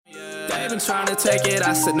They've been trying to take it,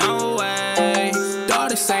 I said no way. Dawg,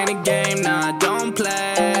 this ain't a game, nah, I don't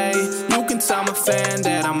play. You can tell my fan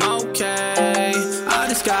that I'm okay. I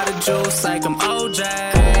just got a juice like I'm OJ.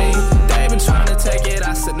 They've been trying to take it,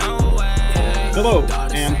 I said no way. Hello,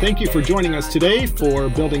 and thank you for joining us today for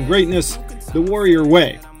Building Greatness the Warrior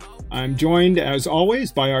Way. I'm joined, as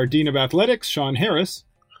always, by our Dean of Athletics, Sean Harris.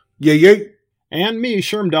 Yay. And me,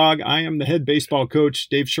 Shermdog. I am the head baseball coach,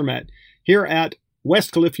 Dave Shermett, here at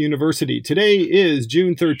Westcliff University. Today is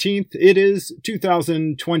June 13th. It is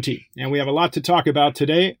 2020, and we have a lot to talk about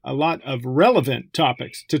today, a lot of relevant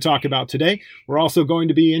topics to talk about today. We're also going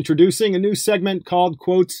to be introducing a new segment called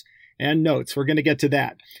Quotes and Notes. We're going to get to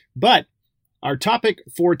that. But our topic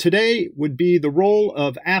for today would be the role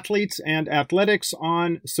of athletes and athletics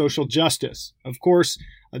on social justice. Of course,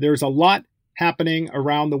 there's a lot happening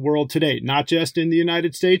around the world today, not just in the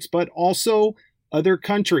United States, but also other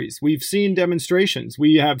countries. We've seen demonstrations.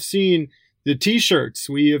 We have seen the t-shirts.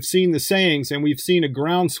 We have seen the sayings, and we've seen a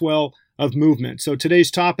groundswell of movement. So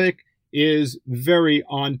today's topic is very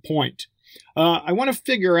on point. I want to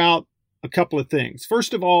figure out a couple of things.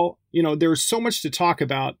 First of all, there's so much to talk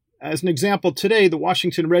about. As an example, today, the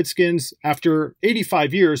Washington Redskins, after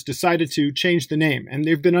 85 years, decided to change the name, and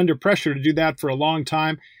they've been under pressure to do that for a long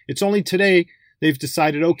time. It's only today they've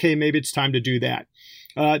decided, okay, maybe it's time to do that.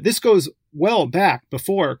 This goes well back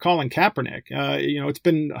before Colin Kaepernick. It's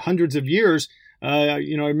been hundreds of years. I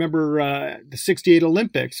remember the 68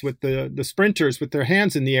 Olympics with the sprinters with their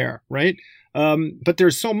hands in the air, right? But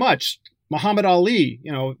there's so much. Muhammad Ali,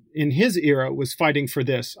 in his era was fighting for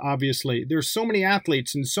this, obviously. There's so many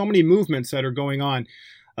athletes and so many movements that are going on.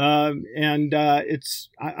 I'm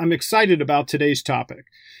excited about today's topic.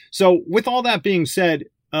 So with all that being said,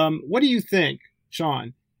 what do you think,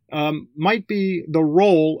 Sean, might be the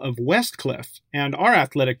role of Westcliff and our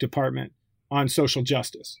athletic department on social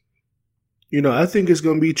justice? I think it's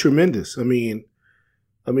going to be tremendous. I mean,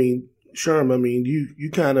 Sherm,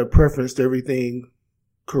 you kind of preferenced everything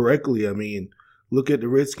correctly. Look at the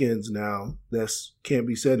Redskins now. That's can't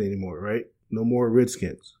be said anymore, right? No more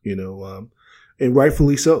Redskins, and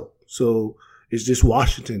rightfully so. So it's just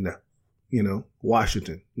Washington now,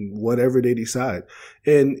 Washington, whatever they decide.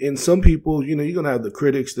 And some people, you're going to have the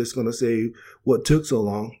critics that's going to say what took so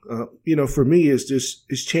long. For me,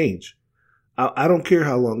 it's change. I don't care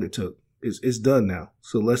how long it took. It's done now.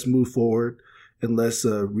 So let's move forward and let's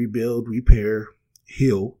rebuild, repair,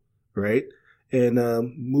 heal, right? And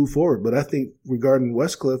move forward. But I think regarding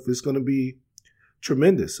Westcliff, it's going to be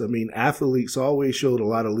tremendous. Athletes always showed a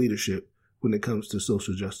lot of leadership when it comes to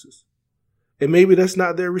social justice. And maybe that's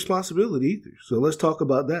not their responsibility either. So let's talk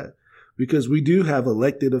about that. Because we do have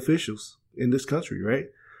elected officials in this country, right?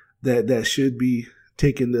 That should be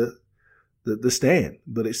taking the stand.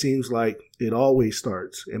 But it seems like it always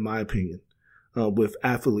starts, in my opinion, with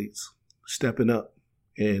athletes stepping up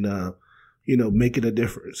and making a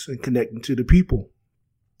difference and connecting to the people.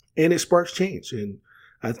 And it sparks change. And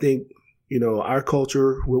I think, our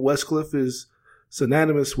culture with Westcliff is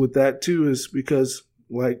synonymous with that too, is because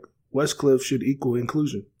Westcliff should equal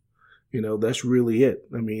inclusion. That's really it.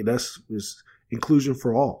 Is inclusion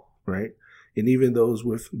for all, right? And even those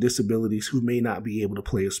with disabilities who may not be able to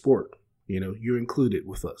play a sport, you're included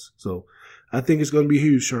with us. So I think it's going to be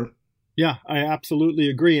huge, Sherm. Yeah, I absolutely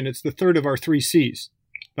agree. And it's the third of our 3 C's.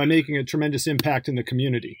 By making a tremendous impact in the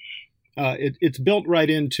community. It's built right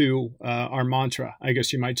into our mantra, I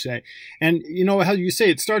guess you might say. And how you say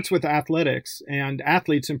it starts with athletics and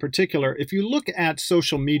athletes in particular. If you look at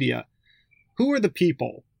social media, who are the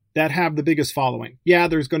people that have the biggest following? Yeah,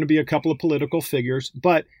 there's going to be a couple of political figures,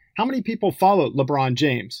 but how many people follow LeBron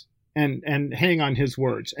James and hang on his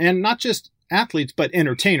words? And not just athletes, but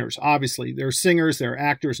entertainers, obviously. There are singers, there are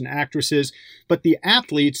actors and actresses, but the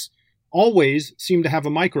athletes always seem to have a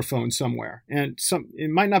microphone somewhere. And it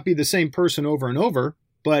might not be the same person over and over,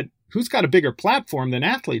 but who's got a bigger platform than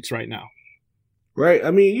athletes right now? Right.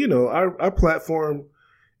 Our platform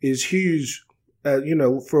is huge,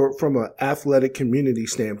 from an athletic community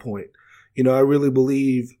standpoint. I really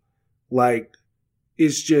believe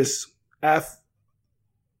it's just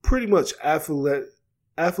pretty much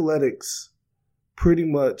athletics pretty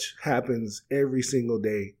much happens every single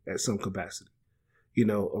day at some capacity.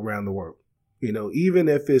 Around the world, even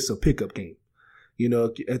if it's a pickup game,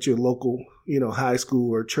 at your local, high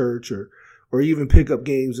school or church or even pickup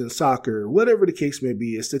games in soccer, whatever the case may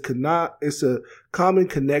be, it's a common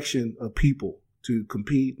connection of people to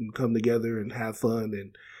compete and come together and have fun.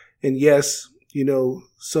 And yes,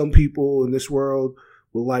 some people in this world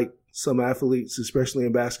will like some athletes, especially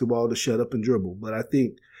in basketball, to shut up and dribble, but I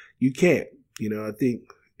think you can't, I think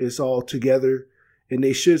it's all together. and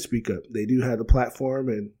they should speak up. They do have the platform,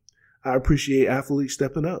 and I appreciate athletes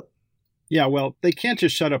stepping up. Yeah, well, they can't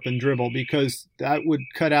just shut up and dribble, because that would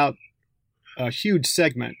cut out a huge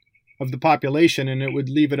segment of the population, and it would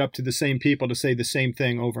leave it up to the same people to say the same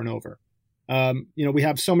thing over and over. We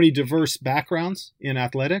have so many diverse backgrounds in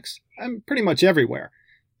athletics, pretty much everywhere,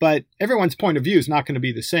 but everyone's point of view is not going to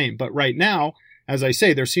be the same. But right now, as I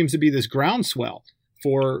say, there seems to be this groundswell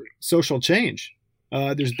for social change.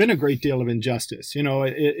 There's been a great deal of injustice,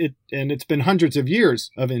 and it's been hundreds of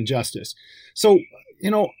years of injustice. So,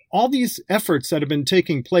 all these efforts that have been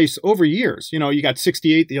taking place over years, you got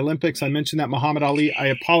 68, the Olympics. I mentioned that Muhammad Ali. I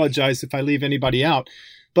apologize if I leave anybody out,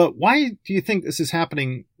 but why do you think this is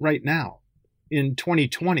happening right now in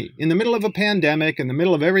 2020, in the middle of a pandemic, in the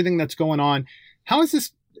middle of everything that's going on? How is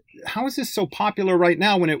this so popular right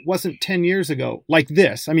now when it wasn't 10 years ago like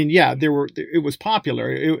this? I mean, yeah, it was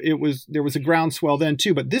popular. There was a groundswell then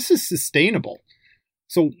too, but this is sustainable.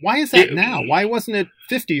 So why is that now? Why wasn't it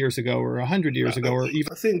 50 years ago or 100 years ago or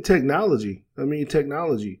even? I think technology,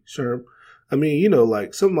 Sherm.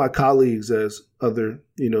 Like some of my colleagues as other,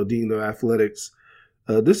 dean of athletics,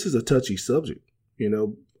 this is a touchy subject.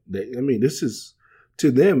 This is,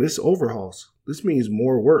 to them, it's overhauls. This means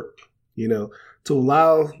more work, to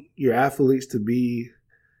allow your athletes to be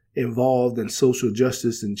involved in social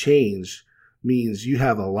justice and change means you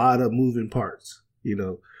have a lot of moving parts,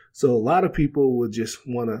 So a lot of people would just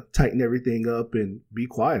want to tighten everything up and be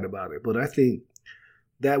quiet about it. But I think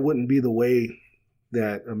that wouldn't be the way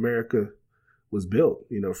that America was built,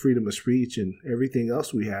 freedom of speech and everything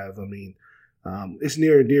else we have. It's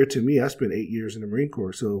near and dear to me. I spent 8 years in the Marine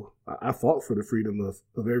Corps, so I fought for the freedom of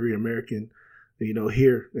every American,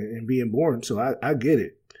 here and being born. So I get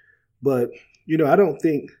it. But, I don't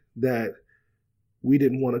think that we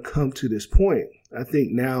didn't want to come to this point. I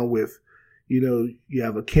think now with, you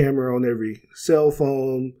have a camera on every cell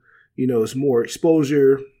phone, it's more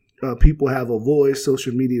exposure. People have a voice.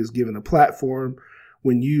 Social media is given a platform.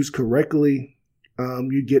 When used correctly,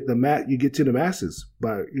 you get to the masses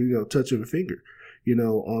by, touch of a finger,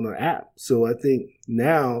 on an app. So I think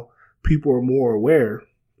now people are more aware,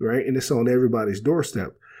 right? And it's on everybody's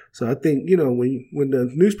doorstep. So I think, when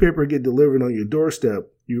the newspaper get delivered on your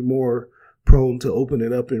doorstep, you're more prone to open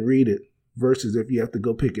it up and read it versus if you have to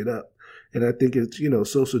go pick it up. And I think it's,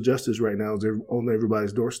 social justice right now is on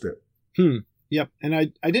everybody's doorstep. Yep. And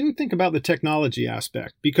I didn't think about the technology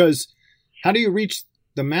aspect, because how do you reach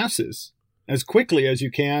the masses as quickly as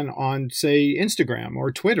you can on, say, Instagram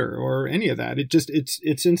or Twitter or any of that?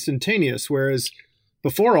 It's instantaneous. Whereas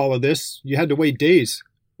before all of this, you had to wait days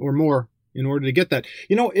or more in order to get that.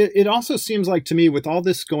 It also seems like to me, with all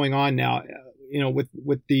this going on now, with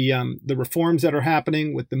the reforms that are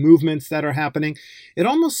happening, with the movements that are happening, it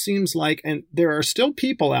almost seems like, and there are still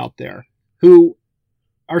people out there who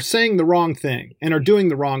are saying the wrong thing and are doing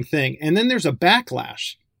the wrong thing. And then there's a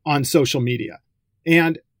backlash on social media.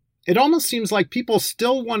 And it almost seems like people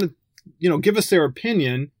still want to, give us their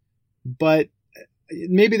opinion, but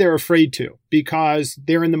maybe they're afraid to, because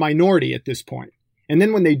they're in the minority at this point. And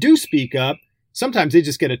then when they do speak up, sometimes they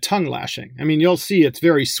just get a tongue lashing. You'll see it's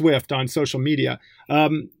very swift on social media.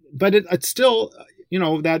 But it's still,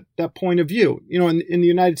 that point of view. In the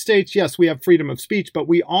United States, yes, we have freedom of speech, but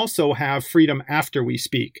we also have freedom after we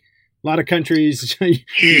speak. A lot of countries,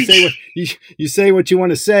 you say what you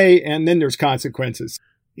want to say, and then there's consequences.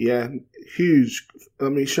 Yeah, huge.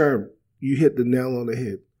 Sherm, you hit the nail on the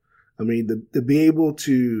head. To be able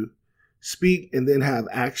to speak and then have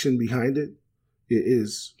action behind it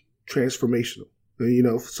is transformational.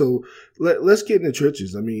 So let's get in the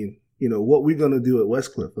trenches. What we're going to do at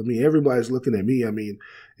Westcliff. Everybody's looking at me.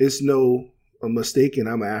 It's no mistake, and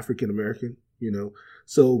I'm an African American,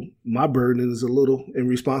 so my burden is and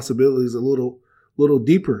responsibility is a little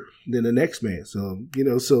deeper than the next man.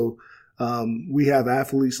 So, we have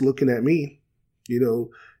athletes looking at me,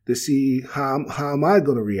 to see how am I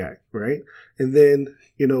going to react, right? And then,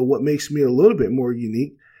 what makes me a little bit more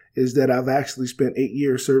unique is that I've actually spent 8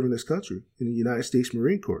 years serving this country in the United States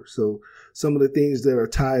Marine Corps. So some of the things that are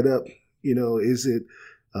tied up, is it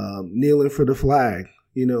kneeling for the flag?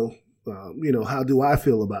 How do I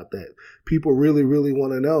feel about that? People really, really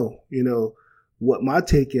want to know, what my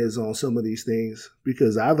take is on some of these things,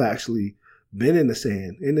 because I've actually been in the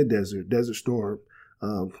sand, in the Desert Storm,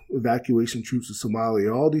 evacuation troops of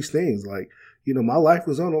Somalia, all these things. Like, my life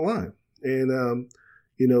was on the line. And,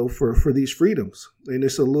 for these freedoms. And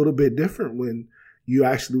it's a little bit different when you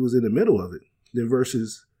actually was in the middle of it than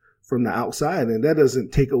versus from the outside. And that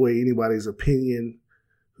doesn't take away anybody's opinion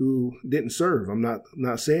who didn't serve. I'm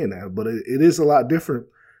not saying that, but it is a lot different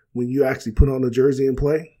when you actually put on the jersey and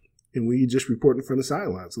play and we just reporting from the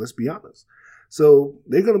sidelines. Let's be honest. So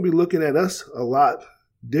they're going to be looking at us a lot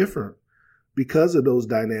different because of those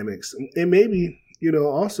dynamics. And maybe,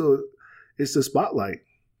 also it's the spotlight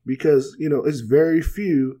because, it's very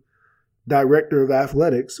few director of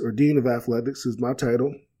athletics or dean of athletics is my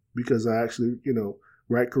title because I actually,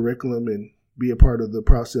 write curriculum and be a part of the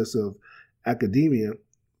process of academia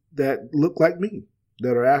that look like me,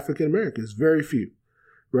 that are African Americans. Very few,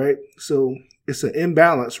 right? So it's an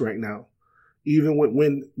imbalance right now, even with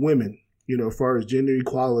women, as far as gender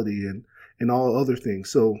equality and all other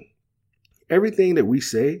things. So everything that we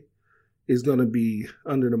say is going to be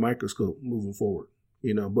under the microscope moving forward,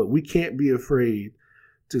 but we can't be afraid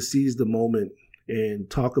to seize the moment and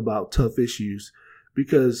talk about tough issues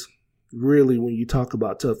because really when you talk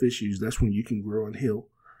about tough issues, that's when you can grow and heal.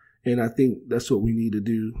 And I think that's what we need to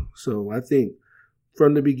do. So I think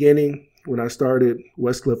from the beginning, when I started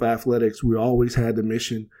Westcliff Athletics, we always had the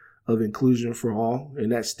mission of inclusion for all,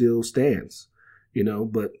 and that still stands,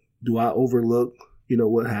 but do I overlook,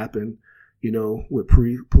 what happened, with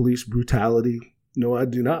police brutality? No, I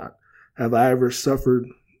do not. Have I ever suffered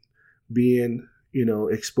being,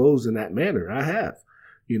 exposed in that manner? I have.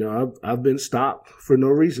 I've been stopped for no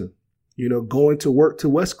reason, going to work to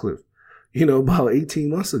Westcliff, about 18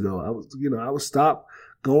 months ago. I was stopped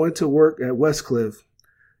going to work at Westcliff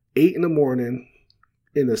 8 a.m.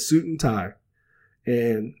 in a suit and tie.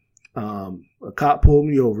 And a cop pulled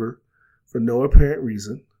me over for no apparent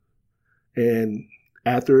reason. And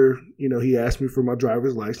after, he asked me for my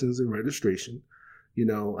driver's license and registration,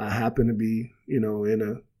 I happened to be, in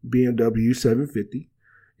a BMW 750.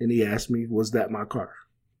 And he asked me, was that my car?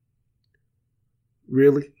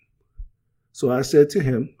 Really? So I said to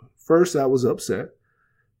him, first I was upset,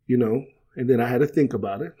 and then I had to think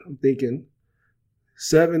about it. I'm thinking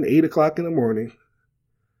 7, 8 o'clock in the morning.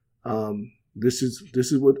 This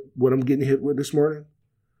is what I'm getting hit with this morning.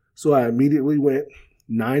 So I immediately went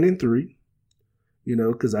 9-3,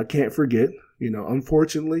 because I can't forget,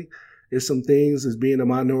 unfortunately, it's some things as being a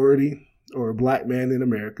minority or a black man in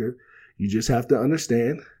America. You just have to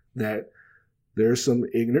understand that there's some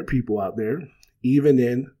ignorant people out there, even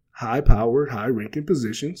in high-powered, high-ranking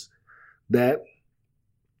positions that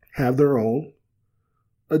have their own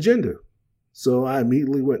agenda. So I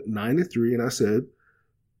immediately went 9-3 and I said,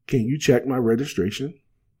 can you check my registration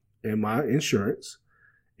and my insurance?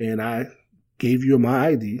 And I gave you my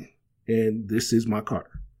ID and this is my car.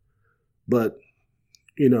 But,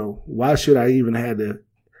 why should I even have to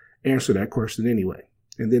answer that question anyway?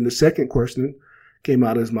 And then the second question came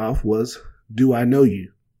out of his mouth was, do I know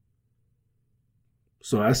you?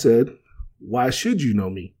 So I said, why should you know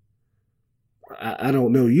me? I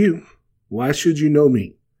don't know you. Why should you know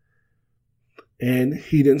me? And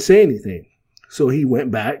he didn't say anything. So he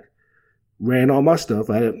went back, ran all my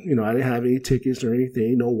stuff. I didn't have any tickets or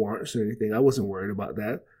anything, no warrants or anything. I wasn't worried about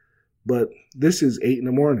that. But this is 8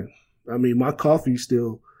 a.m. I mean, my coffee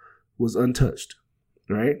still was untouched,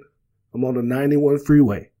 right? I'm on the 91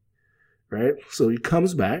 freeway, right? So he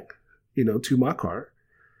comes back, to my car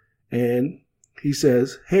and he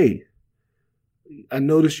says, hey, I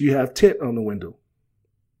noticed you have tint on the window.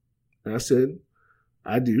 And I said,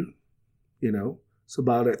 I do, it's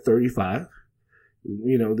about at 35.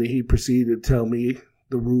 Then he proceeded to tell me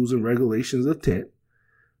the rules and regulations of tint.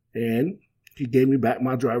 And he gave me back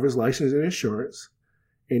my driver's license and insurance.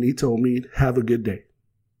 And he told me, have a good day.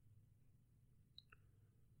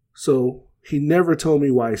 So he never told me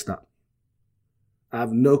why he stopped. I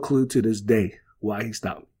have no clue to this day why he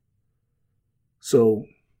stopped me. So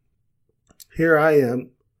here I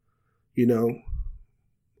am,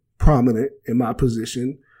 prominent in my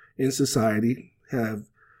position in society, have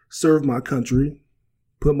served my country,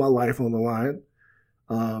 put my life on the line,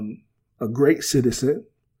 a great citizen,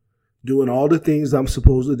 doing all the things I'm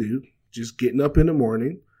supposed to do, just getting up in the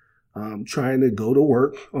morning, trying to go to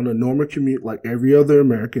work on a normal commute like every other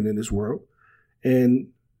American in this world. And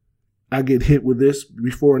I get hit with this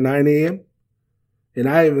before 9 a.m. and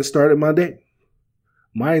I haven't started my day.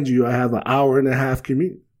 Mind you, I have an hour and a half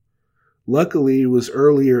commute. Luckily, it was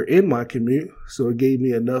earlier in my commute, so it gave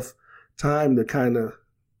me enough time to kind of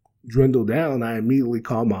dwindle down. I immediately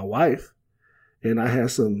called my wife, and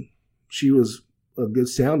she was a good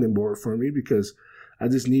sounding board for me because I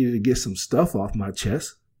just needed to get some stuff off my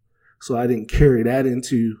chest. So I didn't carry that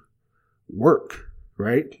into work,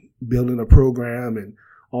 right? Building a program and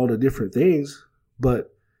all the different things.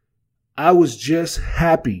 But I was just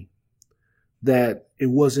happy that it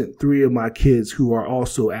wasn't 3 of my kids who are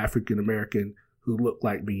also African American who look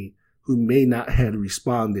like me, who may not have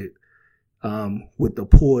responded with the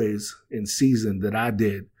poise and season that I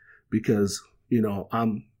did because,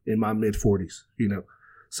 I'm in my mid 40s,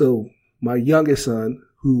 So my youngest son,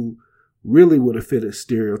 who really would have fit a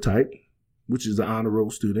stereotype, which is an honor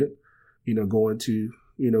roll student, going to,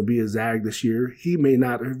 be a ZAG this year, he may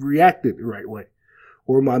not have reacted the right way.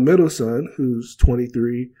 Or my middle son, who's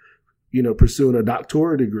 23, pursuing a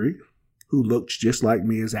doctoral degree, who looks just like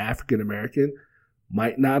me as African American,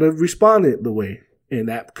 might not have responded the way. And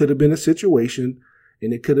that could have been a situation,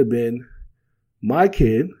 and it could have been my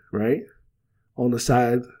kid, right, on the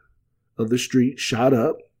side of the street, shot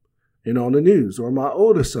up and on the news. Or my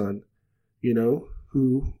older son,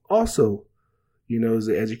 who also, is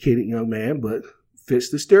an educated young man, but fits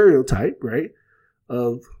the stereotype, right,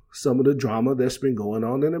 of some of the drama that's been going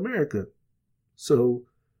on in America. So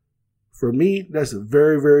for me, that's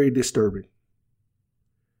very, very disturbing.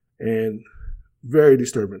 And very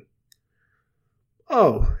disturbing.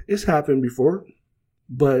 Oh, it's happened before.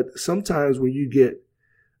 But sometimes when you get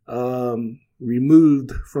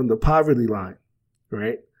removed from the poverty line,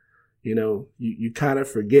 right, you kind of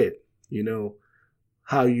forget,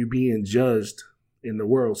 how you're being judged in the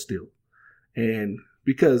world still. And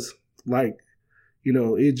because,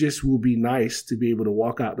 it just will be nice to be able to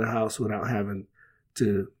walk out the house without having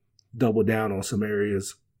to double down on some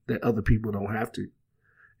areas that other people don't have to.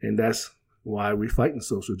 And that's why we're fighting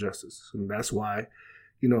social justice. And that's why,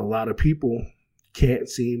 a lot of people can't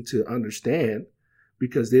seem to understand,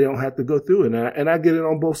 because they don't have to go through it. And I get it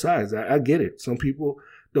on both sides. I get it. Some people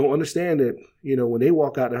don't understand that, when they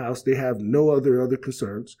walk out the house, they have no other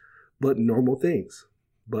concerns but normal things.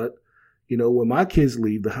 But, when my kids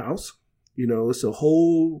leave the house, it's a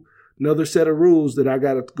whole another set of rules that I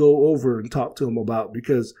got to go over and talk to them about,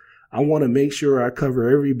 because I want to make sure I cover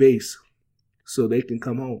every base so they can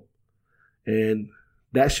come home. And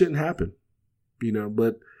that shouldn't happen,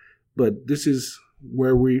 but this is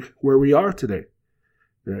where we are today.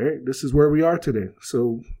 All right? This is where we are today.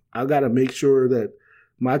 So I got to make sure that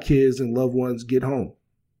my kids and loved ones get home.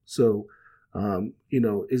 So,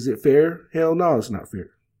 is it fair? Hell no, it's not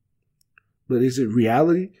fair. But is it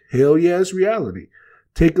reality? Hell yeah, it's reality.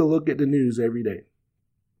 Take a look at the news every day.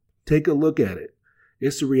 Take a look at it.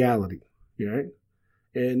 It's a reality, right?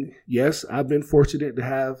 And yes, I've been fortunate to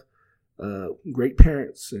have great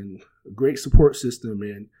parents and a great support system.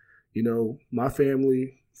 And, my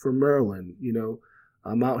family from Maryland,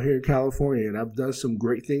 I'm out here in California, and I've done some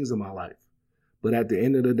great things in my life. But at the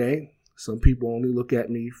end of the day, some people only look at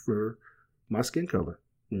me for my skin color.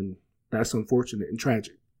 And that's unfortunate and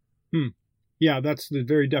tragic. Yeah, that's the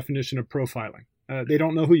very definition of profiling. They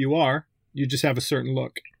don't know who you are. You just have a certain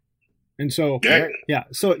look. And so, yeah.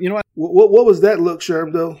 So, you know what was that look,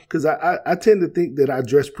 Sherm, though? Because I tend to think that I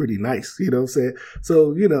dress pretty nice, you know what I'm saying?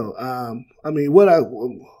 So,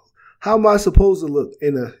 how am I supposed to look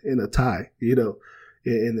in a tie,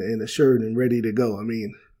 in a shirt and ready to go? I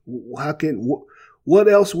mean, what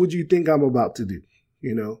else would you think I'm about to do?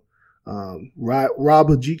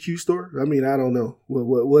 Rob a GQ store? I mean, I don't know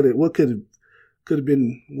what could have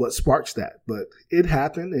been what sparks that, but it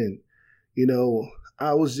happened. And,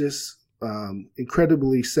 I was just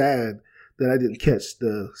incredibly sad that I didn't catch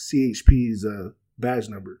the CHP's badge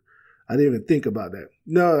number. I didn't even think about that.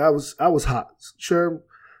 No, I was hot. Sure,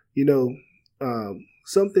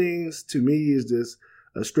 some things to me is just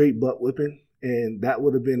a straight butt whipping, and that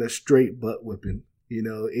would have been a straight butt whipping,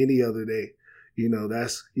 any other day.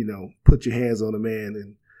 That's, put your hands on a man,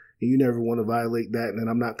 and you never want to violate that. And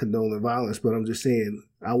I'm not condoning violence, but I'm just saying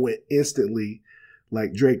I went instantly,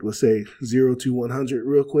 like Drake would say, 0 to 100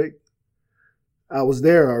 real quick. I was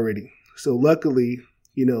there already. So luckily,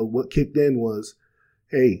 what kicked in was,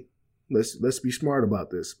 hey, let's be smart about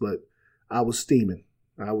this. But I was steaming.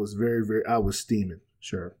 I was I was steaming.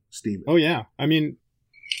 Sure. Steaming. Oh yeah. I mean,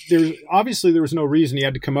 there was no reason. He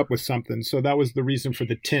had to come up with something. So that was the reason for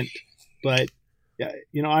the tint. But yeah,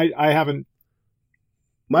 I haven't.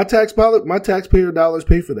 My taxpayer dollars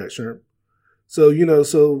pay for that, Sherm. So,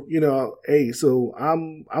 hey, so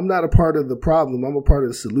I'm not a part of the problem. I'm a part of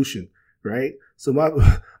the solution, right? So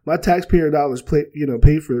my taxpayer dollars pay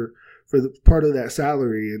for the part of that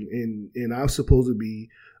salary, and I'm supposed to be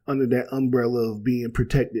under that umbrella of being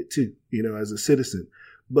protected too, as a citizen.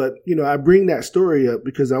 But, I bring that story up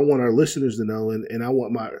because I want our listeners to know, and I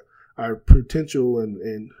want our potential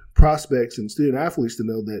and prospects and student athletes to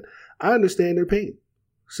know that I understand their pain.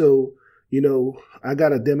 So, I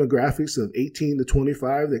got a demographics of 18 to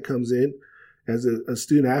 25 that comes in as a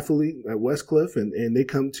student athlete at Westcliff, and they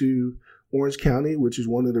come to Orange County, which is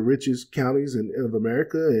one of the richest counties of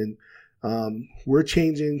America. And we're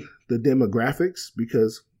changing the demographics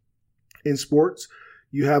because in sports,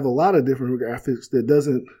 you have a lot of different demographics that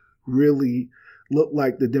doesn't really look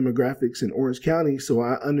like the demographics in Orange County. So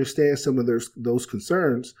I understand some of those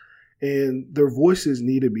concerns, and their voices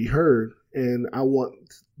need to be heard. And I want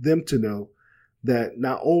them to know that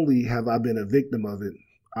not only have I been a victim of it,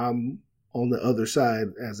 I'm on the other side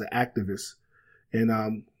as an activist, and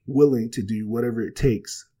I'm willing to do whatever it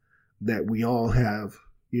takes that we all have,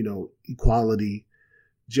 equality,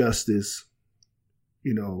 justice,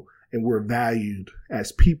 and we're valued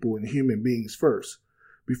as people and human beings first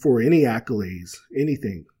before any accolades,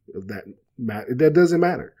 anything of that matter. That doesn't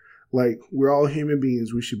matter. Like, we're all human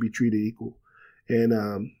beings. We should be treated equal.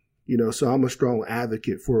 And, so I'm a strong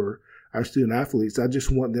advocate for our student athletes. I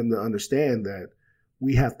just want them to understand that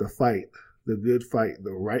we have to fight the good fight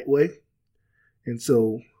the right way. And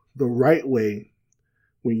so the right way,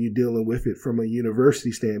 when you're dealing with it from a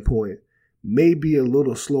university standpoint, may be a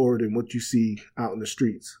little slower than what you see out in the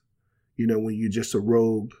streets. When you're just a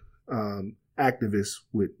rogue activist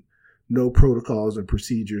with no protocols and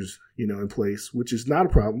procedures, in place, which is not a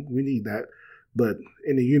problem. We need that. But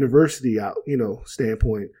in the university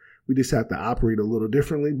standpoint, we just have to operate a little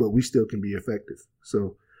differently, but we still can be effective.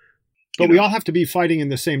 So, but we all have to be fighting in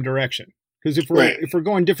the same direction, because if we're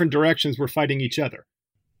going different directions, we're fighting each other.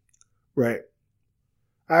 Right.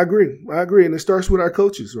 I agree. And it starts with our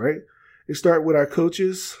coaches, right? It starts with our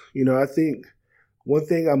coaches. I think one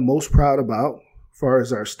thing I'm most proud about as far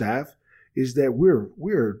as our staff is that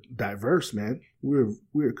we're diverse, man.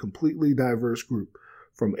 We're a completely diverse group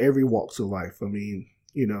from every walks of life. I mean,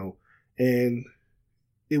 and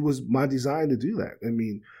it was my design to do that. I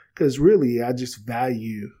mean, because really, I just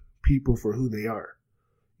value people for who they are.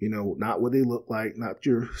 Not what they look like, not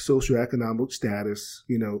your socioeconomic status,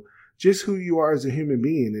 just who you are as a human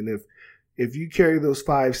being. And if you carry those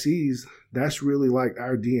 5 C's, that's really like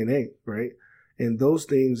our DNA, right? And those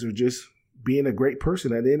things are just being a great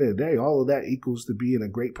person. At the end of the day, all of that equals to being a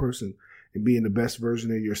great person and being the best version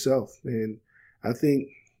of yourself. And I think,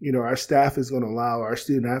 our staff is going to allow our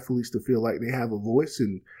student athletes to feel like they have a voice,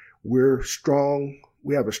 and we're strong.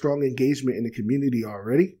 We have a strong engagement in the community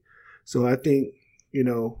already. So I think,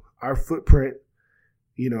 our footprint,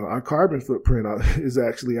 our carbon footprint is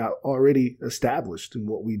actually already established in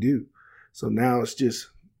what we do. So now it's just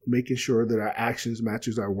making sure that our actions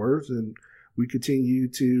matches our words, and we continue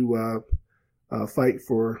to fight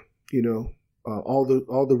for, all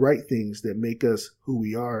the right things that make us who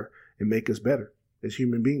we are and make us better as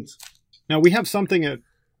human beings. Now, we have something at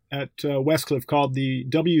Westcliff called the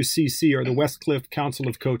WCC, or the Westcliff Council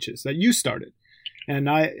of Coaches, that you started. And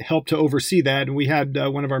I helped to oversee that. And we had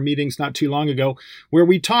one of our meetings not too long ago where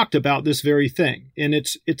we talked about this very thing. And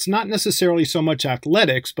it's not necessarily so much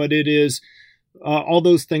athletics, but it is all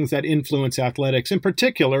those things that influence athletics. In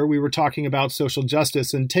particular, we were talking about social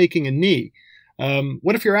justice and taking a knee.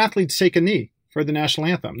 What if your athletes take a knee for the national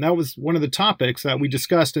anthem? That was one of the topics that we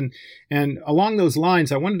discussed. And along those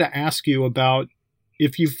lines, I wanted to ask you about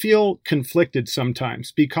if you feel conflicted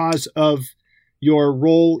sometimes because of your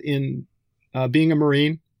role in being a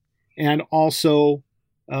Marine, and also,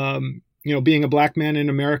 being a black man in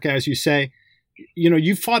America, as you say.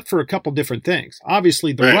 You fought for a couple different things.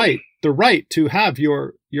 Obviously, the right to have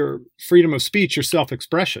your freedom of speech, your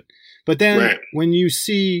self-expression. But then when you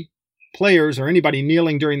see players or anybody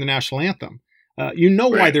kneeling during the national anthem,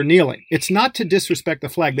 why they're kneeling. It's not to disrespect the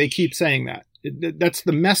flag. They keep saying that. That's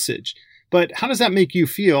the message. But how does that make you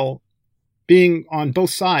feel, being on both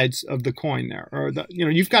sides of the coin there? Or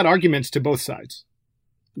you've got arguments to both sides.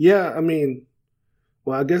 Yeah, I mean,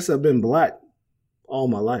 well, I guess I've been black all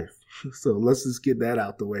my life. So let's just get that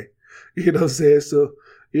out the way. You know what I'm saying? So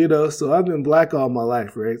I've been black all my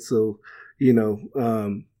life, right? So, so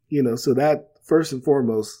that first and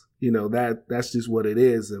foremost, that's just what it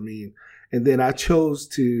is. I mean, and then I chose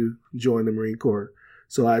to join the Marine Corps.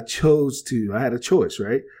 So I had a choice,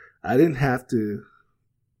 right? I didn't have to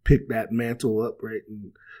pick that mantle up, right?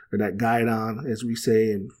 Or that guidon, as we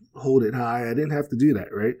say, and hold it high. I didn't have to do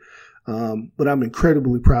that, right? But I'm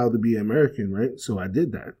incredibly proud to be American, right? So I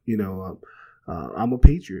did that. I'm a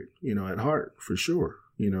patriot, at heart, for sure,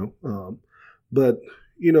 but,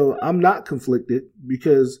 I'm not conflicted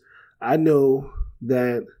because I know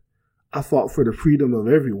that I fought for the freedom of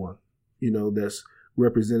everyone, that's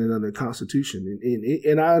represented under the Constitution.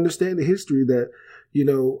 And I understand the history that,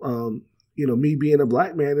 me being a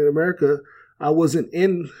black man in America, I wasn't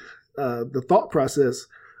in the thought process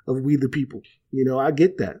of we the people. I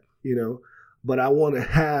get that, but I want to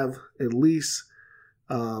have at least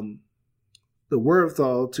the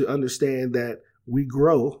wherewithal to understand that we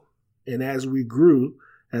grow. And as we grew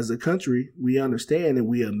as a country, we understand and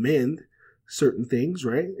we amend certain things,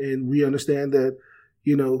 right? And we understand that,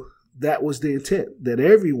 that was the intent, that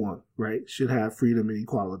everyone, right, should have freedom and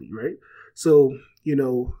equality, right? So,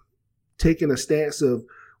 taking a stance of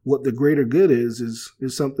what the greater good is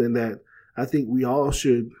something that I think we all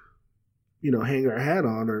should, hang our hat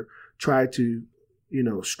on or try to,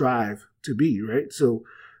 strive to be, right? So,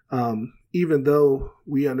 even though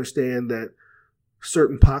we understand that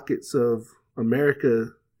certain pockets of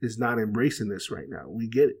America is not embracing this right now, we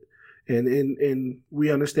get it. And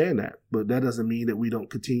we understand that, but that doesn't mean that we don't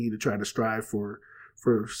continue to try to strive for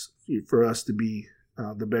us to be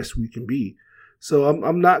the best we can be. So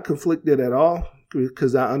I'm not conflicted at all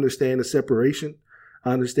because I understand the separation.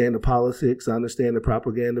 I understand the politics. I understand the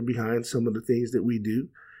propaganda behind some of the things that we do.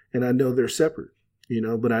 And I know they're separate,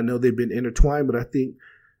 but I know they've been intertwined. But I think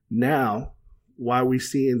now, why we're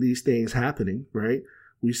seeing these things happening, right?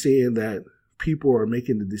 We're seeing that people are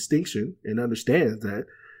making the distinction and understand that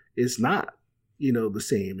it's not, the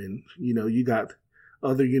same. And, you got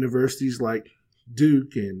other universities like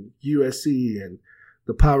Duke and USC and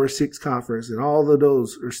the Power Six Conference, and all of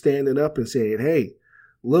those are standing up and saying, hey,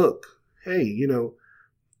 look, hey,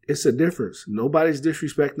 it's a difference. Nobody's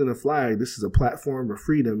disrespecting the flag. This is a platform of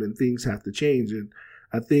freedom and things have to change. And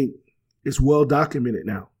I think it's well documented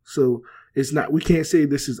now. So we can't say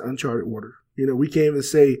this is uncharted water. We can't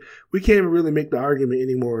even really make the argument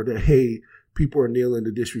anymore that, hey, people are kneeling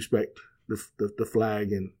to disrespect the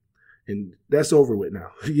flag and that's over with now.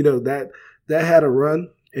 That had a run,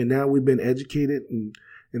 and now we've been educated, and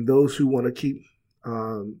those who want to keep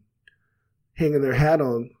hanging their hat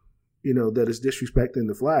on, that is disrespecting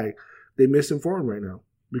the flag, they misinformed right now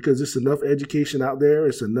because there's enough education out there,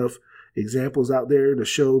 it's enough examples out there to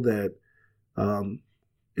show that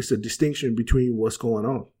it's a distinction between what's going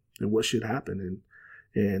on and what should happen,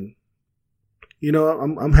 and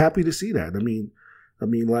I'm happy to see that. I mean,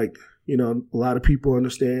 a lot of people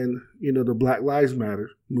understand, the Black Lives Matter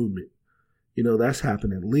movement. That's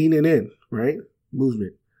happening. Leaning in, right?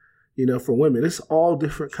 Movement. For women, it's all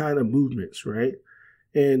different kind of movements, right?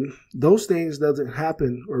 And those things doesn't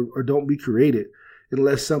happen or don't be created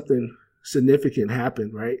unless something significant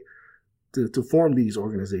happened, right? To form these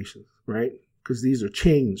organizations, right? Because these are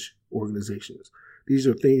change organizations. These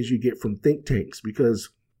are things you get from think tanks because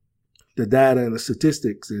the data and the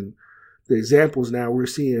statistics and the examples now we're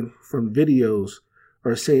seeing from videos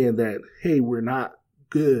are saying that, hey, we're not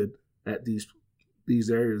good at these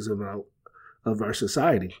areas of our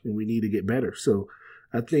society and we need to get better. So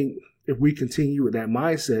I think if we continue with that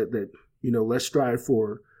mindset that, let's strive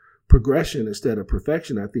for progression instead of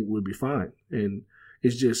perfection, I think we'll be fine. And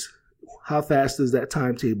it's just how fast does that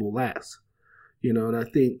timetable last? And I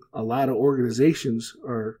think a lot of organizations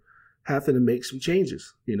are having to make some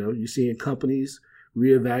changes. You're seeing companies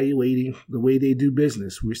reevaluating the way they do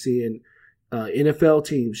business. We're seeing NFL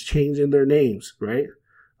teams changing their names, right?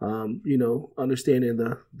 Understanding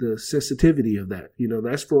the sensitivity of that.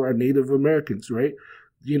 That's for our Native Americans, right?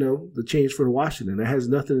 The change for Washington. That has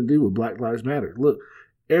nothing to do with Black Lives Matter. Look,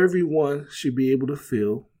 everyone should be able to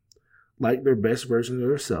feel like their best version of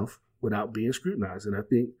themselves without being scrutinized. And I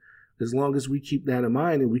think as long as we keep that in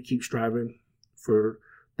mind and we keep striving for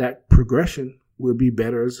that progression, we'll be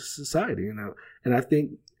better as a society. And I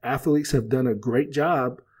think athletes have done a great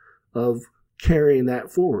job of carrying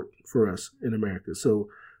that forward for us in America. So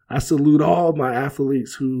I salute all my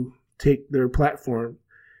athletes who take their platform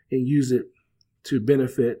and use it to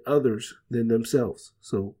benefit others than themselves.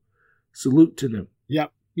 So salute to them.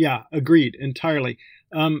 Yeah, agreed entirely.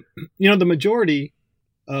 The majority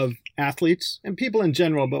of athletes and people in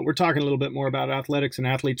general, but we're talking a little bit more about athletics and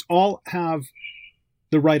athletes, all have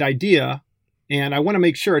the right idea. And I want to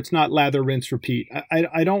make sure it's not lather, rinse, repeat.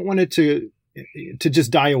 I don't want it to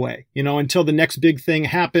just die away, until the next big thing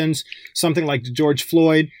happens, something like George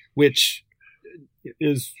Floyd, which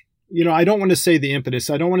is, I don't want to say the impetus.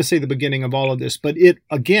 I don't want to say the beginning of all of this, but it,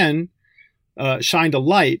 again, shined a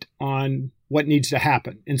light on what needs to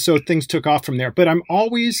happen. And so things took off from there. But I'm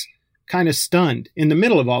always kind of stunned in the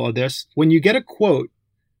middle of all of this when you get a quote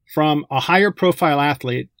from a higher profile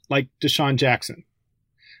athlete like Deshaun Jackson.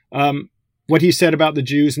 What he said about the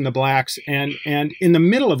Jews and the blacks, and in the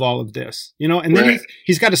middle of all of this, and then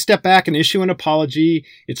he's got to step back and issue an apology.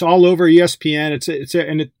 It's all over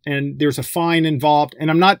ESPN. And there's a fine involved.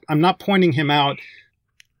 And I'm not pointing him out.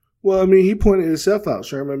 Well, he pointed himself out,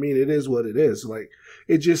 Sherman. It is what it is. Like,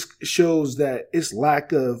 it just shows that it's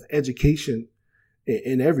lack of education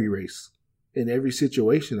in every race, in every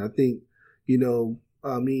situation. I think,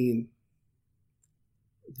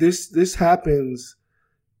 this happens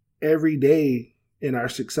every day in our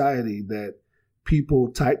society, that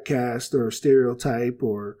people typecast or stereotype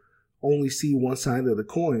or only see one side of the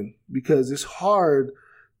coin, because it's hard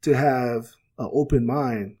to have an open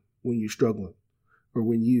mind when you're struggling or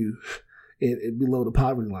when you below the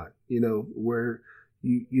poverty line, where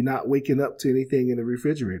you're not waking up to anything in the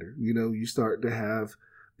refrigerator. You start to have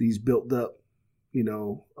these built up,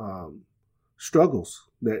 struggles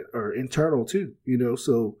that are internal too,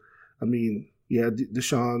 So, I mean, yeah,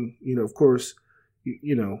 Deshaun, of course,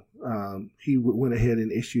 he went ahead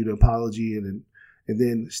and issued an apology, and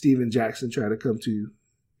then Steven Jackson tried to come to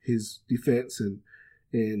his defense,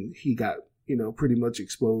 and he got, pretty much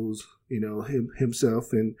exposed,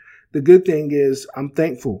 himself. And the good thing is, I'm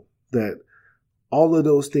thankful that all of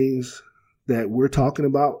those things that we're talking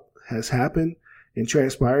about has happened and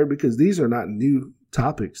transpired, because these are not new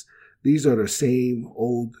topics. These are the same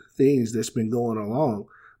old things that's been going along,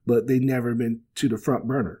 but they've never been to the front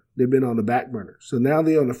burner. They've been on the back burner. So now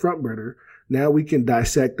they're on the front burner. Now we can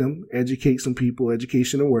dissect them, educate some people,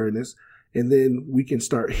 education awareness, and then we can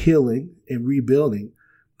start healing and rebuilding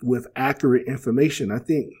with accurate information. I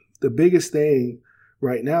think the biggest thing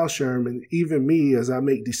right now, Sherman, even me, as I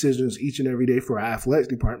make decisions each and every day for our athletics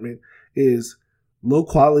department, is low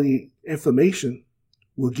quality information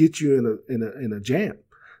will get you in a jam.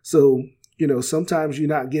 So, sometimes you're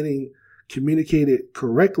not getting communicated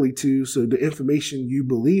correctly to, so the information you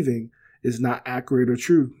believing is not accurate or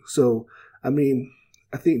true. So, I mean,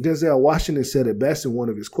 I think Denzel Washington said it best in one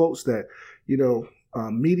of his quotes that,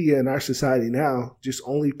 media in our society now just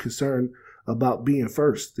only concerned about being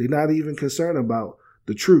first. They're not even concerned about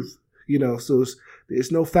the truth, so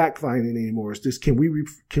it's no fact finding anymore. It's just, can we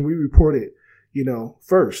report it,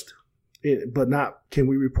 first, but not, can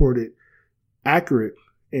we report it accurate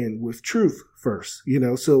and with truth first,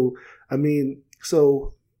 So, I mean,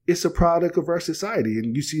 so it's a product of our society,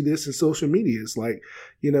 and you see this in social media. It's like,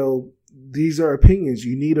 these are opinions.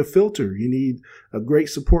 You need a filter. You need a great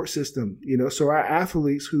support system, So our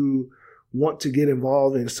athletes who want to get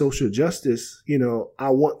involved in social justice, I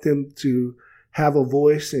want them to have a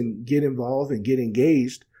voice and get involved and get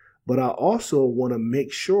engaged. But I also want to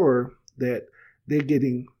make sure that they're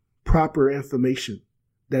getting proper information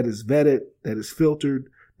that is vetted, that is filtered,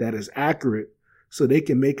 that is accurate, so they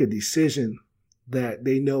can make a decision that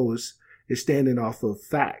they know is standing off of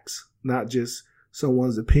facts, not just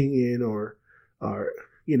someone's opinion or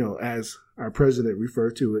as our president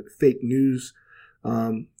referred to it, fake news.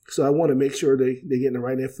 So I want to make sure they get the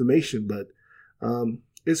right information. But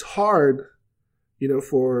it's hard,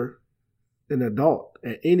 for an adult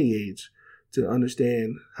at any age to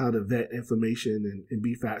understand how to vet information and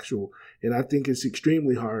be factual. And I think it's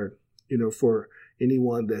extremely hard, for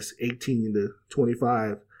anyone that's 18 to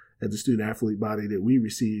 25 at the student athlete body that we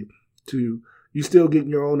receive, to you still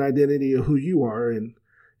getting your own identity of who you are, and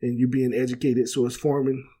you being educated. So it's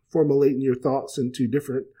formulating your thoughts into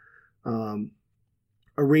different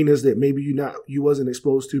arenas that maybe you wasn't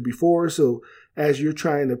exposed to before. So as you're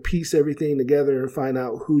trying to piece everything together and find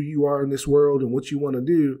out who you are in this world and what you want to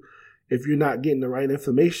do, if you're not getting the right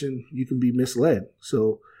information, you can be misled.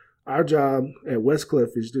 So our job at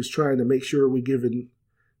Westcliff is just trying to make sure we're giving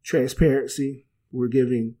transparency, we're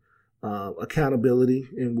giving accountability,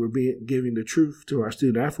 and we're giving the truth to our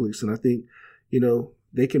student athletes. And I think,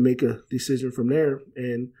 they can make a decision from there.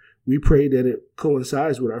 And we pray that it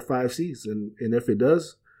coincides with our 5 C's. And if it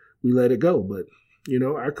does, we let it go. But,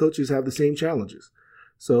 our coaches have the same challenges.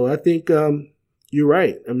 So I think you're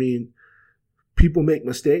right. I mean, people make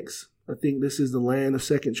mistakes. I think this is the land of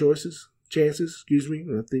second chances.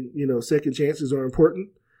 And I think, second chances are important.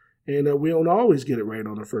 And we don't always get it right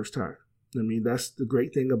on the first time. I mean, that's the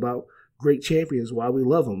great thing about great champions, why we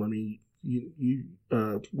love them. I mean,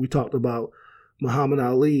 we talked about Muhammad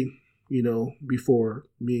Ali, before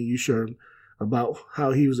me and you, Sherm, about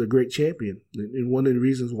how he was a great champion. And one of the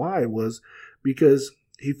reasons why was because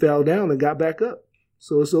he fell down and got back up.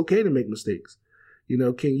 So it's okay to make mistakes.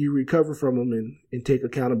 Can you recover from them and take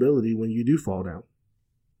accountability when you do fall down?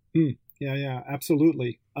 Yeah,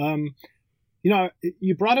 absolutely.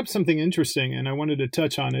 You brought up something interesting, and I wanted to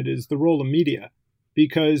touch on it, is the role of media.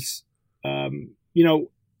 Because,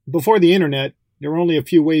 before the internet, there were only a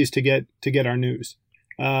few ways to get our news.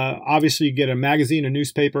 Obviously, you get a magazine, a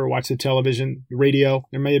newspaper, watch the television, radio.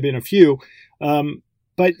 There may have been a few.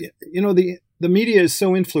 But, the media is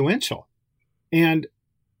so influential. And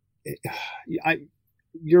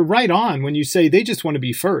you're right on when you say they just want to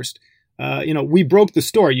be first. We broke the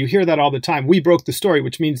story. You hear that all the time. We broke the story,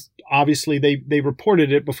 which means obviously they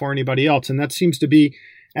reported it before anybody else. And that seems to be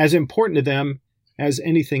as important to them as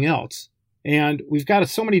anything else. And we've got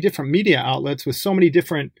so many different media outlets with so many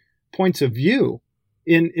different points of view,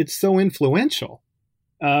 and it's so influential.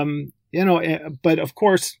 But of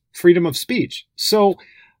course, freedom of speech. So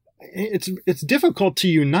it's difficult to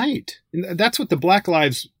unite. That's what the Black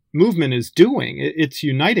Lives Movement is doing. It's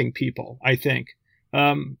uniting people, I think,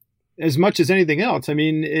 as much as anything else. I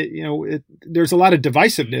mean, there's a lot of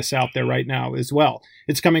divisiveness out there right now as well.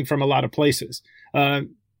 It's coming from a lot of places,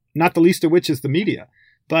 not the least of which is the media.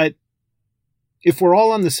 But if we're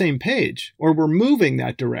all on the same page, or we're moving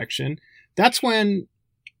that direction, that's when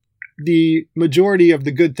the majority of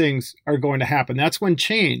the good things are going to happen. That's when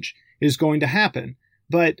change is going to happen.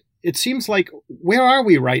 But it seems like, where are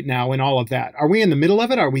we right now in all of that? Are we in the middle of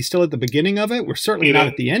it? Are we still at the beginning of it? We're certainly not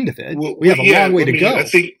at the end of it. We have a long way to go. I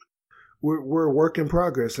think we're a work in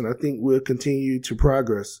progress, and I think we'll continue to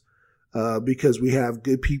progress because we have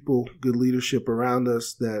good people, good leadership around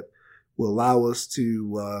us that will allow us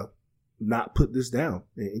to not put this down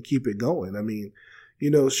and keep it going. I mean,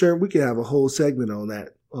 Sherm, we could have a whole segment on that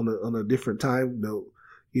on a different time note,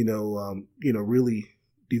 really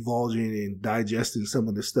divulging and digesting some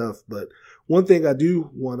of the stuff. But one thing I do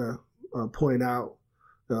want to point out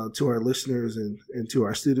to our listeners and to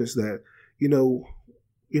our students that,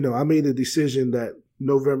 I made a decision that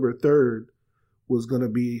November 3rd was going to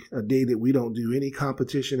be a day that we don't do any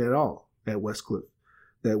competition at all at Westcliff,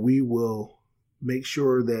 that we will make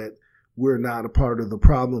sure that we're not a part of the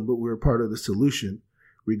problem, but we're a part of the solution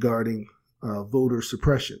regarding voter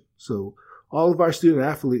suppression. So all of our student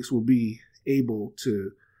athletes will be able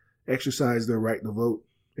to exercise their right to vote,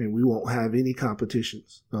 and we won't have any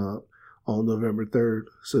competitions on November 3rd,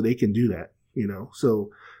 so they can do that,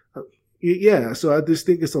 So, so I just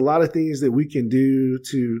think it's a lot of things that we can do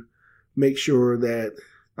to make sure that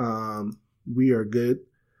we are good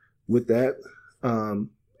with that,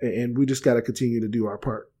 and we just got to continue to do our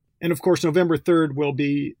part. And of course, November 3rd will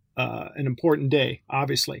be an important day,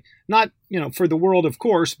 obviously. Not, for the world, of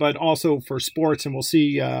course, but also for sports. And we'll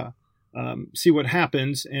see what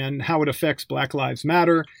happens and how it affects Black Lives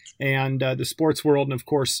Matter and the sports world. And of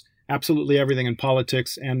course, absolutely everything in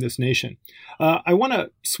politics and this nation. I want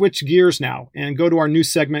to switch gears now and go to our new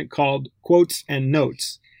segment called Quotes and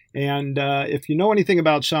Notes. And if you know anything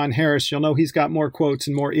about Sean Harris, you'll know he's got more quotes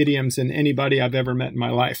and more idioms than anybody I've ever met in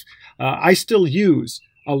my life. I still use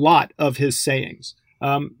a lot of his sayings.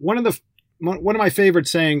 One of my favorite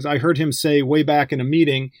sayings I heard him say way back in a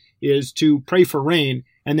meeting is to pray for rain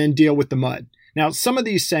and then deal with the mud. Now, some of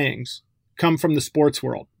these sayings come from the sports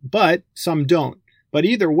world, but some don't. But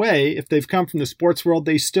either way, if they've come from the sports world,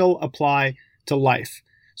 they still apply to life.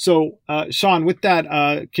 So, Sean, with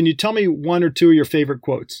that, can you tell me one or two of your favorite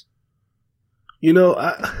quotes?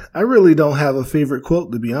 I really don't have a favorite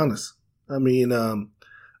quote, to be honest. I mean,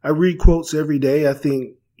 I read quotes every day. I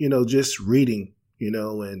think, just reading,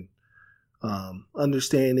 and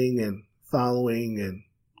understanding and following and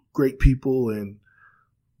great people and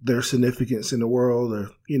their significance in the world, or,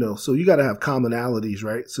 so you got to have commonalities,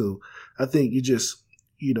 right? So I think you just,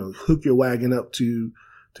 hook your wagon up to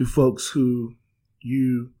folks who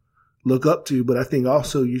you look up to, but I think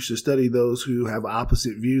also you should study those who have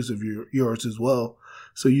opposite views of yours as well,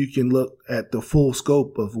 so you can look at the full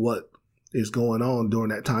scope of what is going on during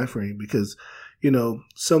that time frame. Because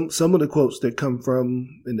some of the quotes that come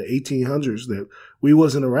from in the 1800s that we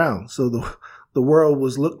wasn't around, so the world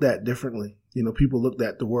was looked at differently. People looked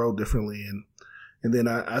at the world differently, and then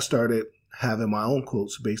I started having my own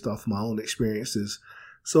quotes based off of my own experiences.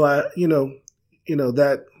 So I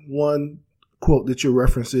that one quote that you're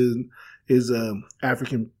referencing is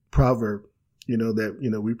African proverb,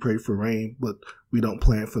 that we pray for rain, but we don't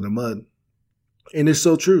plan for the mud. And it's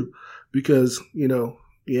so true because,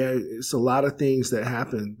 it's a lot of things that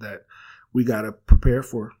happen that we got to prepare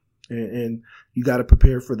for, and you got to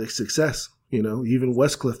prepare for the success. Even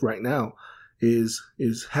Westcliff right now is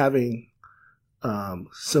having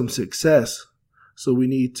some success. So we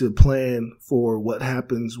need to plan for what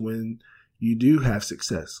happens when you do have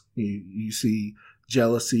success. You see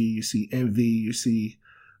jealousy, you see envy, you see,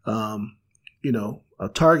 a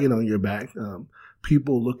target on your back,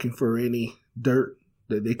 people looking for any dirt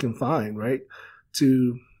that they can find, right?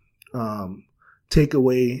 To take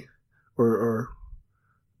away or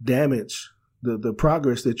damage the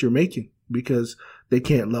progress that you're making because they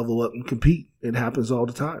can't level up and compete. It happens all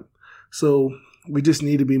the time. So we just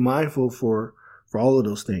need to be mindful for all of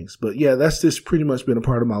those things. But yeah, that's just pretty much been a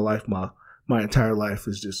part of my life. My entire life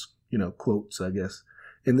is just, quotes, I guess.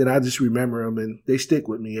 And then I just remember them and they stick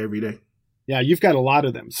with me every day. Yeah, you've got a lot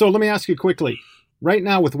of them. So let me ask you quickly. Right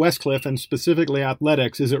now with Westcliff and specifically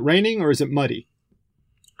athletics, is it raining or is it muddy?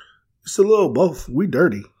 It's a little both. We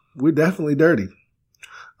dirty. We're definitely dirty.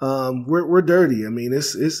 We're dirty. I mean,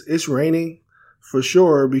 it's raining for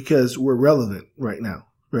sure because we're relevant right now,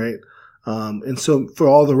 right? And so for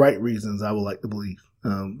all the right reasons, I would like to believe.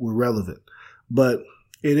 were relevant. But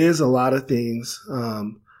it is a lot of things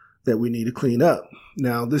that we need to clean up.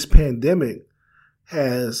 Now, this pandemic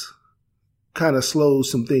has kind of slowed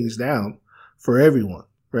some things down for everyone,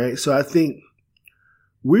 right? So I think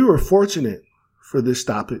we were fortunate for this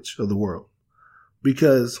stoppage of the world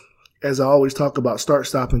because, as I always talk about start,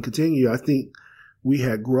 stop, and continue, I think we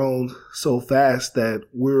had grown so fast that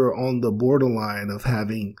we're on the borderline of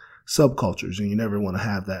having subcultures, and you never want to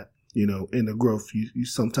have that. You know, in the growth, you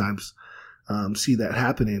sometimes see that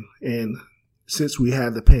happening. And since we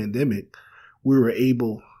had the pandemic, we were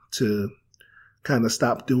able to kind of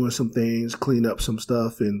stop doing some things, clean up some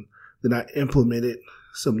stuff, and then I implemented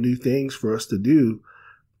some new things for us to do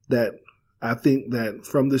that I think that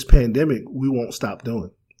from this pandemic, we won't stop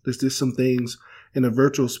doing. There's just some things in a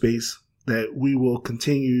virtual space that we will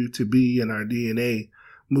continue to be in our DNA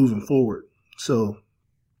moving forward. So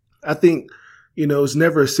I think, you know, it's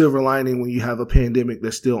never a silver lining when you have a pandemic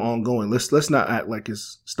that's still ongoing. Let's not act like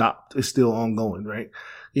it's stopped. It's still ongoing, right?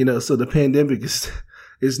 You know, so the pandemic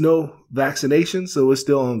is no vaccination, so it's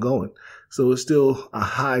still ongoing. So it's still a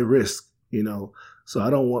high risk, you know. So I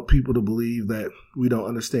don't want people to believe that we don't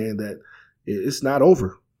understand that it's not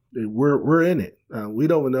over. We're in it. We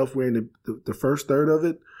don't know if we're in the first third of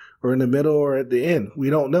it or in the middle or at the end. We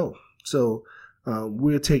don't know. So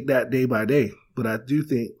we'll take that day by day. But I do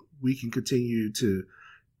think we can continue to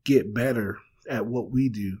get better at what we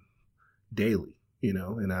do daily, you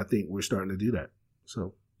know, and I think we're starting to do that.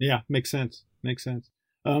 So yeah, makes sense. Makes sense.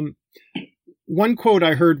 One quote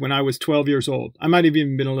I heard when I was 12 years old, I might have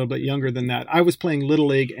even been a little bit younger than that. I was playing Little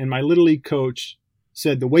League, and my Little League coach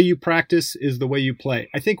said, the way you practice is the way you play.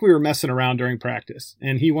 I think we were messing around during practice,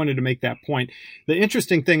 and he wanted to make that point. The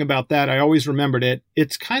interesting thing about that, I always remembered it.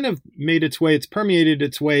 It's kind of made its way, it's permeated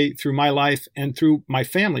its way through my life and through my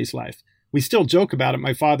family's life. We still joke about it,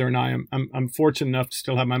 my father and I. I'm fortunate enough to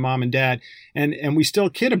still have my mom and dad, and we still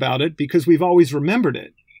kid about it because we've always remembered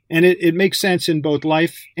it. And it makes sense in both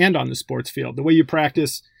life and on the sports field. The way you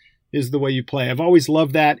practice is the way you play. I've always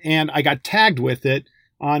loved that, and I got tagged with it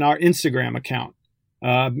on our Instagram account.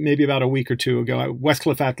 Maybe about a week or two ago,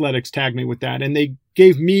 Westcliff Athletics tagged me with that, and they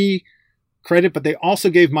gave me credit, but they also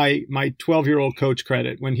gave my 12-year-old coach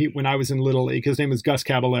credit when I was in Little League. His name was Gus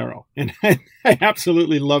Caballero, and I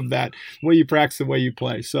absolutely love that. The way you practice, the way you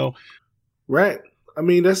play. So, right. I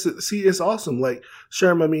mean, it's awesome. Like,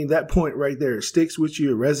 Sherm, I mean, that point right there, it sticks with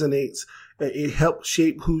you, it resonates, it helps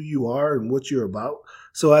shape who you are and what you're about.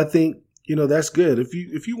 So I think, you know, that's good.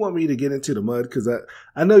 If you want me to get into the mud, because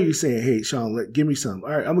I know you're saying, hey, Sean, give me some.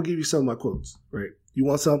 All right, I'm going to give you some of my quotes, right? You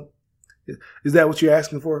want some? Is that what you're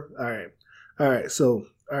asking for? All right. So,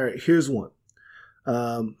 here's one.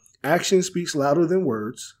 Action speaks louder than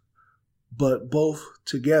words, but both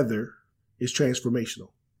together is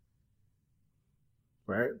transformational.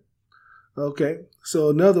 Right? Okay. So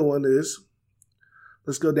another one is,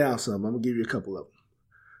 let's go down some. I'm going to give you a couple of them.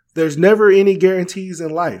 There's never any guarantees in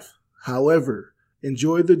life. However,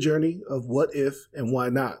 enjoy the journey of what if and why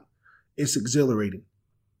not. It's exhilarating.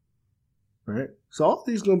 Right? So all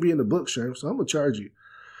these going to be in the book, Sherm. So I'm going to charge you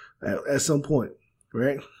at some point.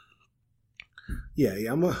 Right? Yeah.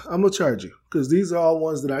 I'm going to charge you because these are all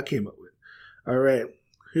ones that I came up with. All right.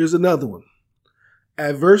 Here's another one.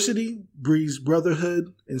 Adversity breeds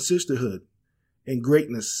brotherhood and sisterhood and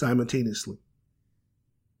greatness simultaneously.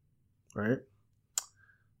 Right?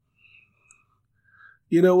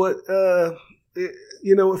 You know what?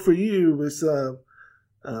 For you, it's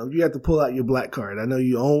you have to pull out your black card. I know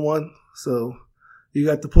you own one, so you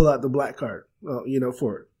got to pull out the black card.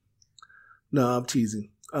 For it. No, I'm teasing.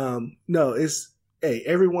 No, it's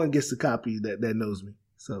everyone gets a copy that knows me.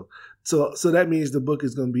 So that means the book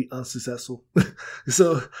is going to be unsuccessful.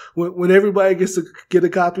 So when everybody gets to get a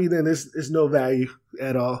copy, then it's no value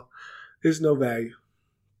at all. It's no value.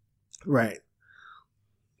 Right.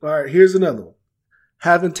 All right. Here's another one.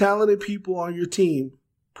 Having talented people on your team,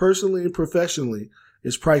 personally and professionally,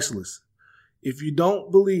 is priceless. If you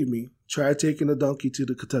don't believe me, try taking a donkey to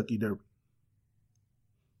the Kentucky Derby.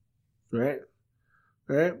 Right?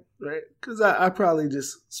 Because I probably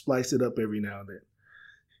just splice it up every now and then.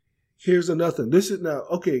 Here's another.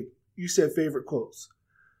 You said favorite quotes.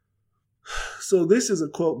 So this is a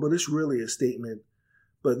quote, but it's really a statement.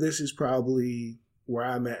 But this is probably where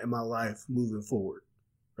I'm at in my life moving forward,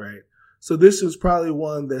 right? So this is probably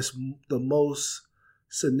one that's the most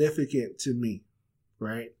significant to me,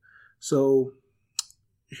 right? So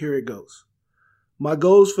here it goes. My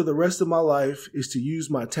goals for the rest of my life is to use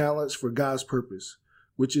my talents for God's purpose,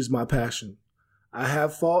 which is my passion. I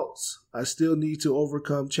have faults. I still need to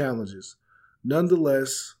overcome challenges.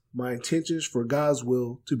 Nonetheless, my intentions for God's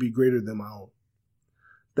will to be greater than my own.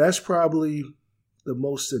 that's probably the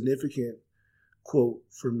most significant quote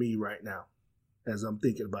for me right now as I'm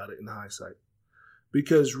thinking about it in hindsight.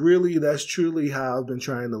 Because really, that's truly how I've been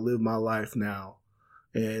trying to live my life now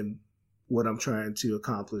and what I'm trying to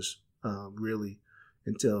accomplish really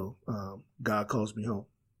until God calls me home.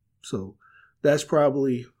 So that's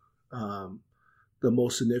probably the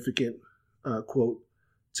most significant quote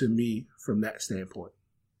to me from that standpoint.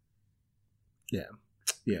 Yeah.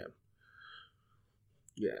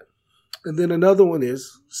 And then another one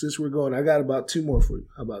is, since we're going, I got about 2 more for you.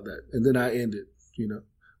 How about that? And then I end it,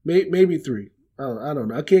 maybe 3. I don't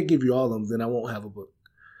know. I can't give you all of them, then I won't have a book.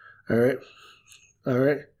 All right.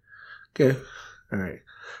 Okay. All right.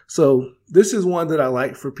 So this is one that I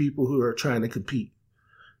like for people who are trying to compete,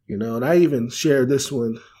 and I even shared this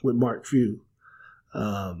one with Mark Few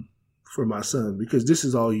for my son, because this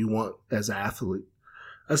is all you want as an athlete.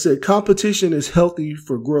 I said, competition is healthy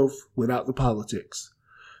for growth without the politics.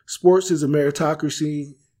 Sports is a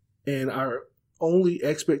meritocracy, and our only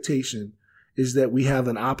expectation is that we have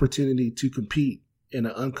an opportunity to compete in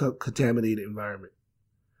an uncontaminated environment.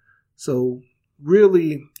 So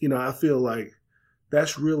really, I feel like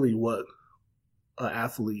that's really what an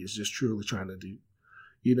athlete is just truly trying to do.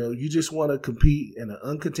 You just want to compete in an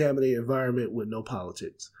uncontaminated environment with no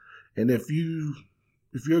politics. And if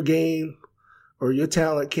your game or your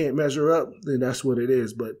talent can't measure up, then that's what it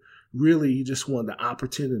is. But really, you just want the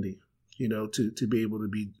opportunity, to be able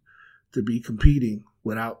to be competing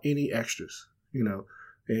without any extras,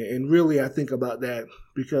 and really I think about that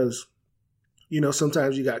because,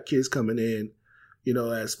 sometimes you got kids coming in,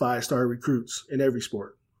 as 5-star recruits in every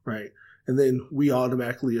sport, right? And then we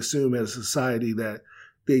automatically assume as a society that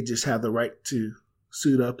they just have the right to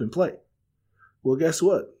suit up and play. Well, guess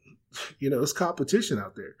what? It's competition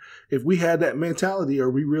out there. If we had that mentality, are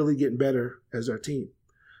we really getting better as our team?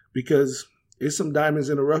 Because it's some diamonds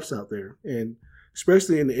in the roughs out there. And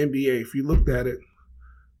especially in the NBA, if you looked at it,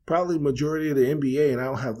 probably majority of the NBA, and I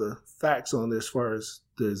don't have the facts on this as far as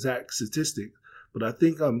the exact statistic, but I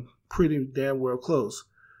think I'm pretty damn well close,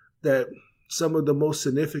 that some of the most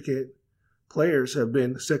significant players have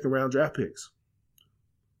been second-round draft picks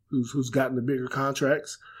who's gotten the bigger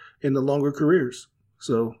contracts and the longer careers.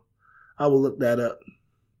 So I will look that up.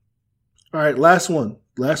 All right, last one,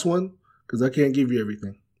 because I can't give you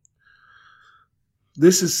everything.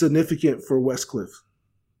 This is significant for Westcliff,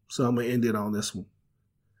 so I'm going to end it on this one.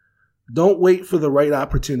 Don't wait for the right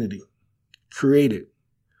opportunity. Create it.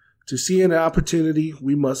 To see an opportunity,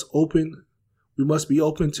 we must be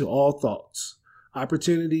open to all thoughts.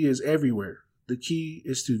 Opportunity is everywhere. The key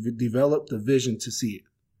is to develop the vision to see it.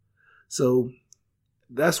 So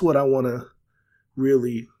that's what I want to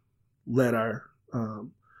really let our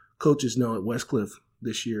coaches know at Westcliff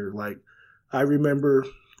this year. Like, I remember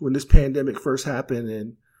when this pandemic first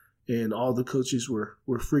happened and all the coaches were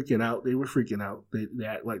freaking out. They were freaking out. They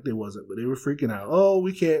act like they wasn't, but they were freaking out. Oh,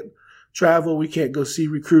 we can't travel. We can't go see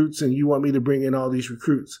recruits, and you want me to bring in all these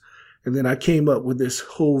recruits. And then I came up with this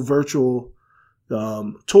whole virtual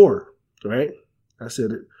tour, right? I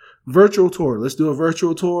said, virtual tour. Let's do a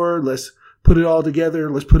virtual tour. Let's put it all together.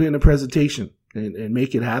 Let's put in a presentation and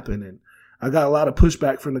make it happen. And I got a lot of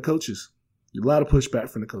pushback from the coaches.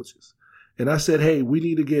 And I said, hey, we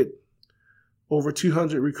need to get over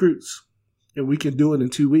 200 recruits, and we can do it in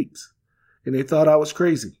 2 weeks. And they thought I was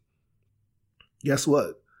crazy. Guess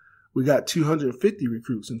what? We got 250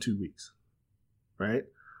 recruits in 2 weeks, right?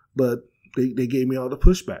 But they gave me all the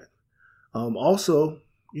pushback. Also,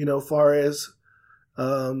 far as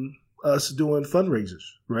us doing fundraisers,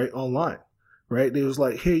 right, online, right? They was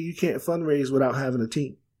like, hey, you can't fundraise without having a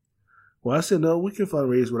team. Well, I said, no, we can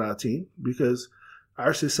fundraise without a team because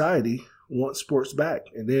our society wants sports back,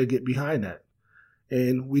 and they'll get behind that.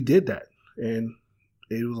 And we did that. And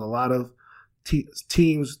it was a lot of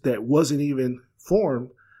teams that wasn't even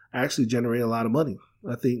formed actually generate a lot of money.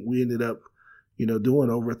 I think we ended up, doing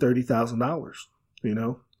over $30,000,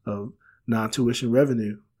 of non-tuition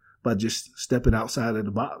revenue by just stepping outside of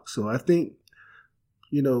the box. So I think,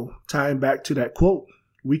 tying back to that quote,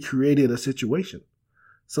 we created a situation.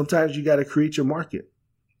 Sometimes you got to create your market.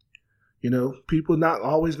 People not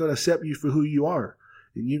always going to accept you for who you are.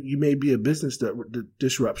 You may be a business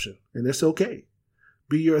disruption, and it's okay.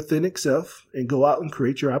 Be your authentic self and go out and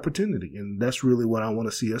create your opportunity. And that's really what I want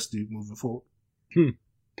to see us do moving forward.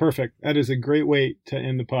 Perfect. That is a great way to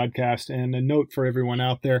end the podcast. And a note for everyone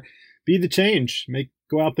out there, be the change.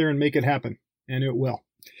 Go out there and make it happen, and it will.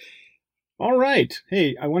 All right.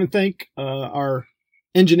 Hey, I want to thank our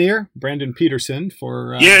engineer, Brandon Peterson,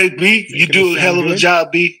 for... B, you do a hell of a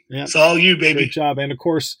job, B. Yep. It's all you, baby. Great job. And, of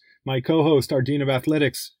course, my co-host, our Dean of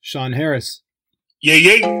Athletics, Sean Harris.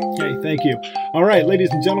 Yay. Okay, thank you. All right,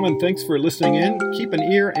 ladies and gentlemen, thanks for listening in. Keep an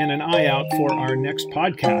ear and an eye out for our next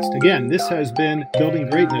podcast. Again, this has been Building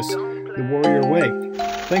Greatness, the Warrior Way.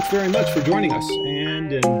 Thanks very much for joining us,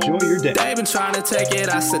 and enjoy your day. They've been trying to take it,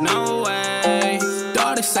 I said no way.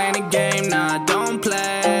 Dawg, this ain't a game, nah, I don't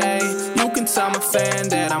play. You can tell my fan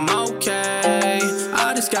that I'm okay.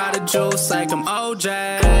 I just got a juice like I'm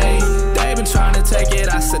OJ. They've been trying to take it,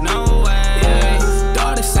 I said no way.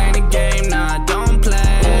 Dawg, this ain't a game, nah, I don't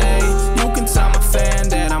play. You can tell my fan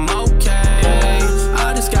that I'm okay.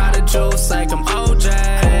 I just got a juice like I'm OJ.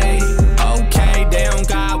 Okay, they don't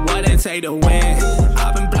got what it take to win.